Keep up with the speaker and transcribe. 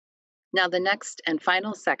Now, the next and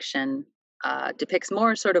final section depicts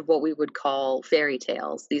more sort of what we would call fairy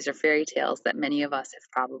tales. These are fairy tales that many of us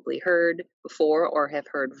have probably heard before or have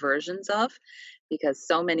heard versions of, because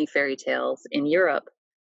so many fairy tales in Europe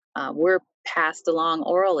were passed along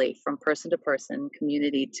orally from person to person,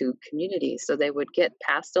 community to community. So they would get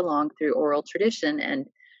passed along through oral tradition, and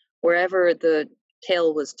wherever the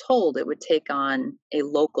tale was told, it would take on a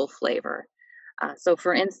local flavor. So,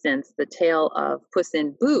 for instance, the tale of Puss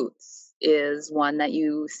in Boots is one that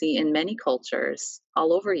you see in many cultures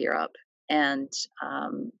all over Europe. And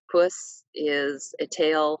Puss is a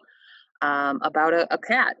tale about a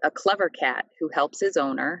cat, a clever cat who helps his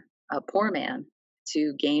owner, a poor man,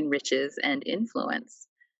 to gain riches and influence.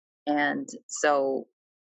 And so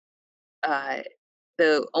uh,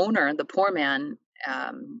 the owner, the poor man,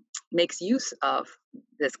 makes use of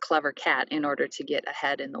this clever cat in order to get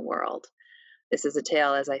ahead in the world. This is a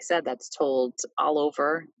tale, as I said, that's told all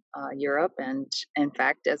over Europe, and in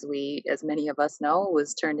fact, as many of us know,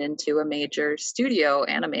 was turned into a major studio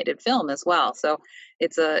animated film as well. So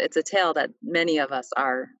it's a tale that many of us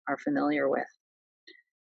are familiar with.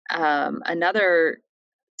 Another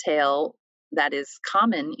tale that is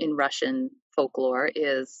common in Russian folklore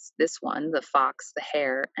is this one: the fox, the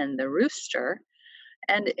hare, and the rooster.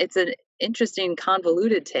 And it's an interesting,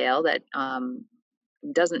 convoluted tale that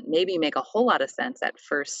doesn't maybe make a whole lot of sense at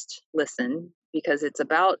first listen, because it's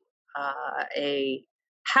about a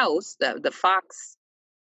house. The fox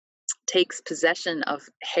takes possession of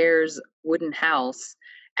Hare's wooden house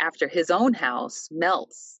after his own house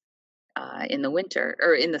melts in the winter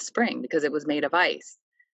or in the spring because it was made of ice.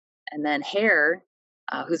 And then Hare,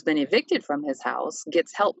 who's been evicted from his house,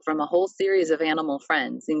 gets help from a whole series of animal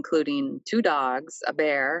friends, including two dogs, a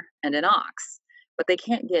bear, and an ox. But they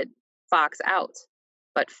can't get Fox out.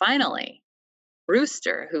 But finally,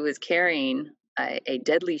 Rooster, who is carrying a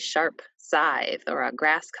deadly sharp scythe or a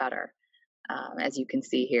grass cutter, as you can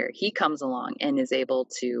see here, he comes along and is able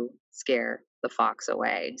to scare the fox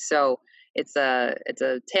away. So it's a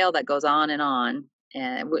tale that goes on,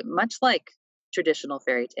 and much like traditional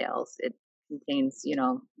fairy tales, it contains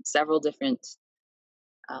several different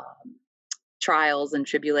um, trials and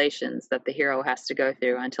tribulations that the hero has to go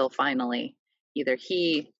through until finally either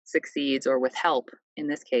he succeeds or with help. In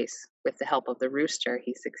this case, with the help of the rooster,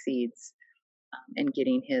 he succeeds in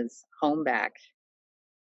getting his home back